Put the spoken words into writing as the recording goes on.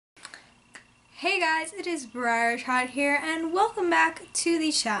Hey guys, it is Breyer Trot here and welcome back to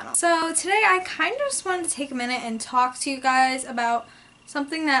the channel. So today I kind of just wanted to take a minute and talk to you guys about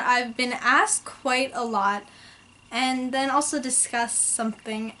something that I've been asked quite a lot, and then also discuss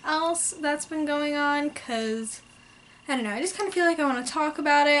something else that's been going on because I don't know, I just kind of feel like I want to talk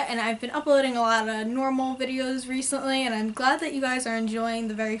about it, and I've been uploading a lot of normal videos recently and I'm glad that you guys are enjoying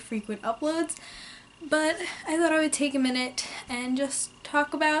the very frequent uploads. But I thought I would take a minute and just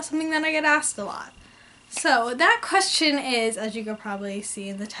talk about something that I get asked a lot. So that question is, as you can probably see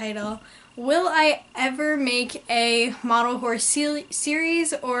in the title, will I ever make a model horse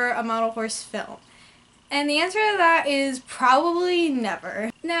series or a model horse film? And the answer to that is probably never.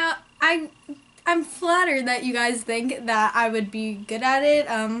 Now, I'm flattered that you guys think that I would be good at it.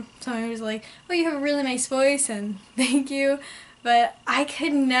 Someone was like, oh, you have a really nice voice, and thank you. But I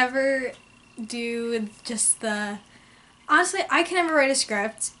could never do just the... Honestly, I can never write a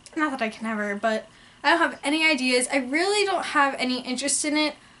script. Not that I can never, but I don't have any ideas. I really don't have any interest in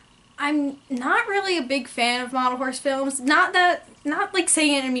it. I'm not really a big fan of model horse films. Not like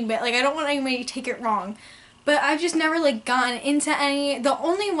saying it in a mean way. Like, I don't want anybody to take it wrong. But I've just never like gotten into any. The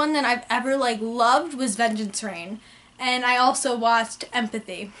only one that I've ever like loved was Vengeance Reign. And I also watched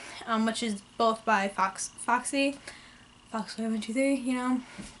Empathy, which is both by foxxy. Foxxy 123, you know.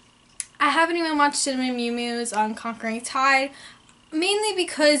 I haven't even watched Cinnamon Mew Mew's on Conquering Tide, mainly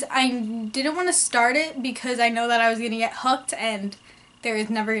because I didn't want to start it because I know that I was going to get hooked and there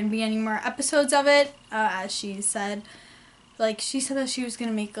is never going to be any more episodes of it, as she said. Like, she said that she was going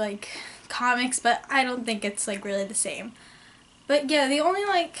to make, like, comics, but I don't think it's, like, really the same. But, yeah, the only,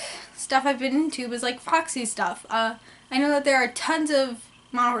 like, stuff I've been into was, like, foxxy stuff. I know that there are tons of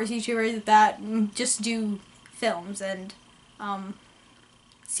model horse YouTubers that just do films and,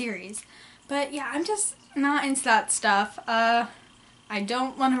 series. But yeah, I'm just not into that stuff. I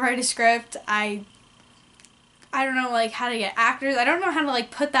don't want to write a script. I don't know like how to get actors. I don't know how to like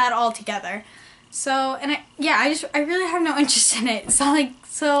put that all together. So, and I really have no interest in it.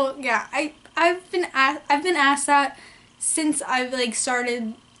 So yeah, I've been asked that since I've like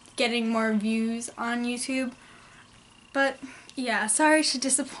started getting more views on YouTube. But yeah, sorry to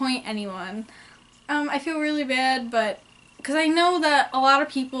disappoint anyone. I feel really bad, but because I know that a lot of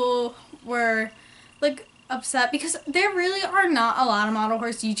people were, like, upset because there really are not a lot of model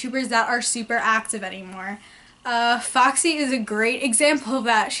horse YouTubers that are super active anymore. Foxy is a great example of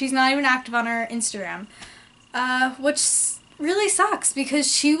that. She's not even active on her Instagram, which really sucks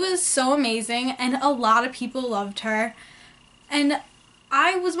because she was so amazing and a lot of people loved her. And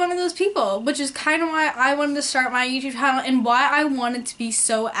I was one of those people, which is kind of why I wanted to start my YouTube channel and why I wanted to be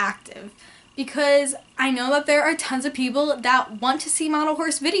so active. Because I know that there are tons of people that want to see model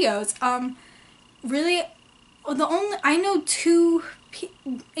horse videos. Really, I know two,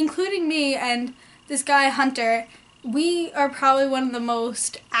 including me and this guy Hunter, we are probably one of the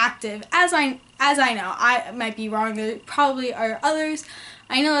most active, as I know. I might be wrong, there probably are others.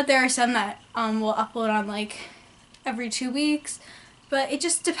 I know that there are some that will upload on like every 2 weeks, but it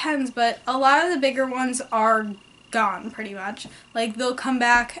just depends. But a lot of the bigger ones are gone pretty much. Like, they'll come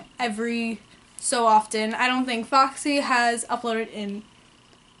back every so often. I don't think Foxy has uploaded in,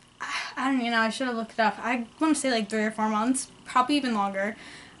 I don't even know, I should have looked it up. I want to say like 3 or 4 months, probably even longer.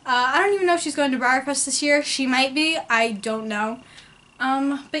 I don't even know if she's going to Breyer Trot this year. She might be, I don't know.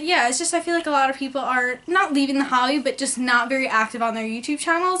 But yeah, it's just I feel like a lot of people are not leaving the hobby, but just not very active on their YouTube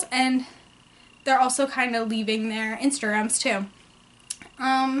channels, and they're also kind of leaving their Instagrams too.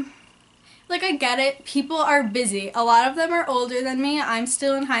 Like, I get it. People are busy. A lot of them are older than me. I'm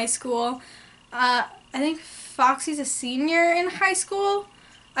still in high school. I think Foxy's a senior in high school.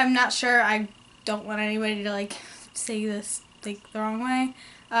 I'm not sure. I don't want anybody to, like, say this, like, the wrong way.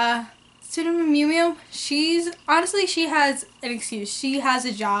 Cinnamon Mew Mew, she has an excuse. She has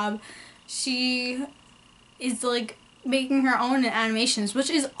a job. She is, like, making her own animations, which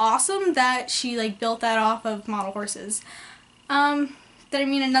is awesome that she, like, built that off of model horses.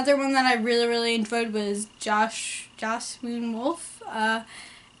 Another one that I really, really enjoyed was Jasmine Wolf.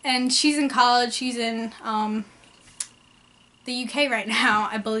 And she's in college. She's in the UK right now,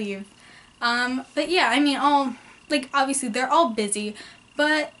 I believe. But yeah, I mean, obviously they're all busy,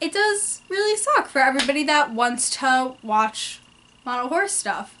 but it does really suck for everybody that wants to watch model horse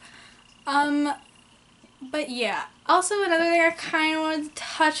stuff. But yeah, also another thing I kind of wanted to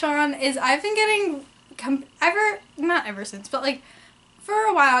touch on is I've been getting, not ever since, but like, for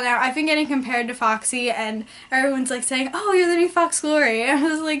a while now, I've been getting compared to Foxy, and everyone's like saying, oh, you're the new Fox Glory. And I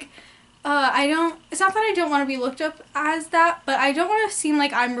was like, it's not that I don't want to be looked up as that, but I don't want to seem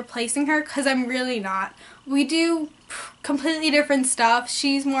like I'm replacing her, because I'm really not. We do completely different stuff.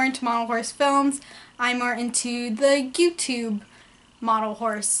 She's more into model horse films. I'm more into the YouTube model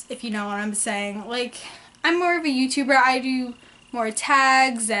horse, if you know what I'm saying. Like, I'm more of a YouTuber. I do more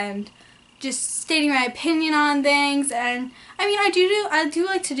tags and just stating my opinion on things, and I mean, I do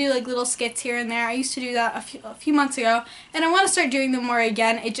like to do like little skits here and there. I used to do that a few months ago, and I want to start doing them more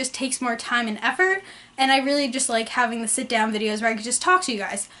again. It just takes more time and effort, and I really just like having the sit down videos where I could just talk to you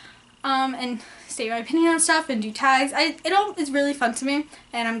guys and state my opinion on stuff and do tags. It all is really fun to me,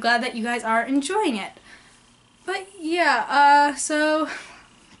 and I'm glad that you guys are enjoying it. But yeah, so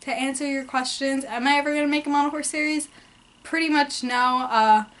to answer your questions, am I ever going to make a model horse series? Pretty much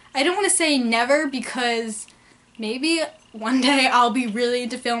no. I don't want to say never, because maybe one day I'll be really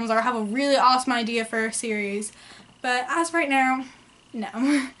into films or have a really awesome idea for a series. But as of right now,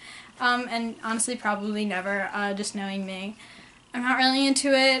 no. And honestly, probably never, just knowing me. I'm not really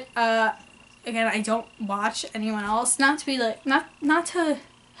into it. Again, I don't watch anyone else. Not to be like, not to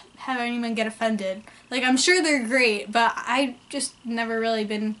have anyone get offended. Like, I'm sure they're great, but I just never really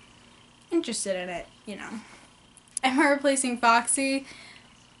been interested in it, you know. Am I replacing Foxy?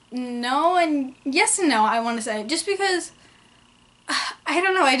 No, and yes and no, I want to say. Just because, I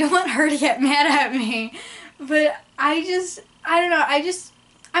don't know, I don't want her to get mad at me. But I don't know,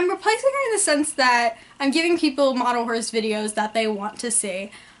 I'm replacing her in the sense that I'm giving people model horse videos that they want to see.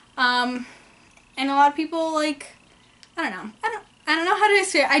 And a lot of people, like, I don't know how to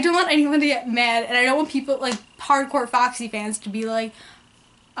explain it. I don't want anyone to get mad, and I don't want people, like, hardcore Foxy fans to be like,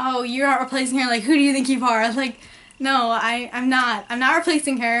 oh, you're not replacing her, like, who do you think you are? Like, no, I'm not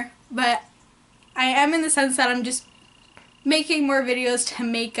replacing her, but I am in the sense that I'm just making more videos to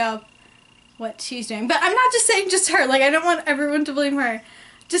make up what she's doing. But I'm not just saying just her, like, I don't want everyone to blame her.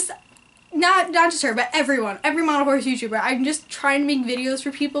 Just, not just her, but everyone, every model horse YouTuber. I'm just trying to make videos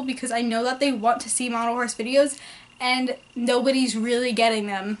for people because I know that they want to see model horse videos, and nobody's really getting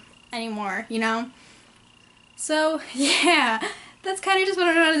them anymore, you know? So, yeah, that's kind of just what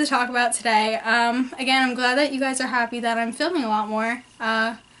I wanted to talk about today. Again, I'm glad that you guys are happy that I'm filming a lot more.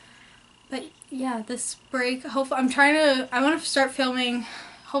 But yeah, this break, hopefully, I want to start filming,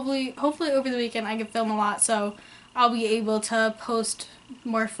 hopefully over the weekend I can film a lot, so I'll be able to post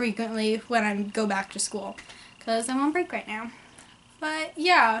more frequently when I go back to school, because I'm on break right now. But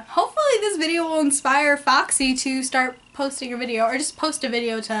yeah, hopefully this video will inspire Foxy to start posting a video, or just post a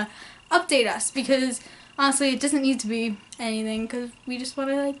video to update us, because honestly it doesn't need to be anything, because we just want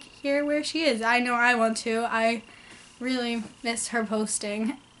to like hear where she is. I know I want to. I really miss her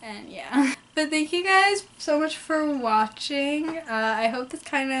posting, and yeah. But thank you guys so much for watching. I hope this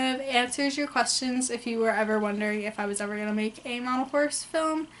kind of answers your questions if you were ever wondering if I was ever going to make a model horse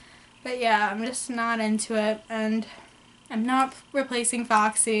film. But yeah, I'm just not into it, and I'm not replacing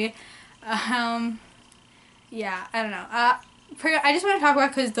Foxy. Yeah, I don't know. I just want to talk about,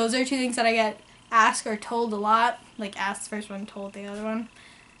 because those are two things that I get asked or told a lot. Like, asked the first one, told the other one.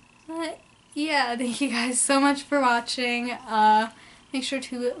 But yeah, thank you guys so much for watching. Make sure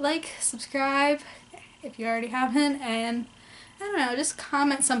to like, subscribe if you already haven't, and I don't know, just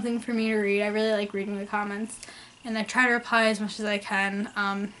comment something for me to read. I really like reading the comments, and I try to reply as much as I can.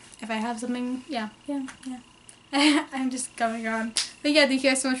 If I have something, yeah. I'm just going on. But yeah, thank you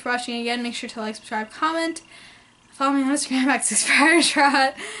guys so much for watching again. Make sure to like, subscribe, comment. Follow me on Instagram at Breyer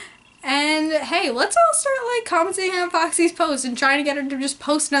Trot. And hey, let's all start like commenting on Foxy's post and trying to get her to just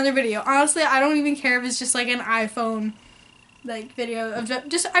post another video. Honestly, I don't even care if it's just like an iPhone like video of I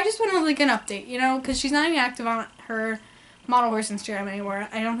just want to like an update, you know, because she's not even active on her model horse Instagram anymore.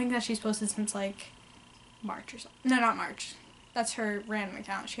 I don't think that she's posted since like March or something. No, not March. That's her random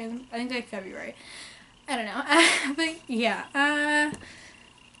account. She hasn't, I think like February. I don't know. But yeah.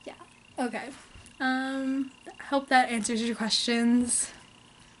 Yeah. Okay. Hope that answers your questions.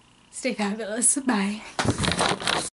 Stay fabulous. Bye.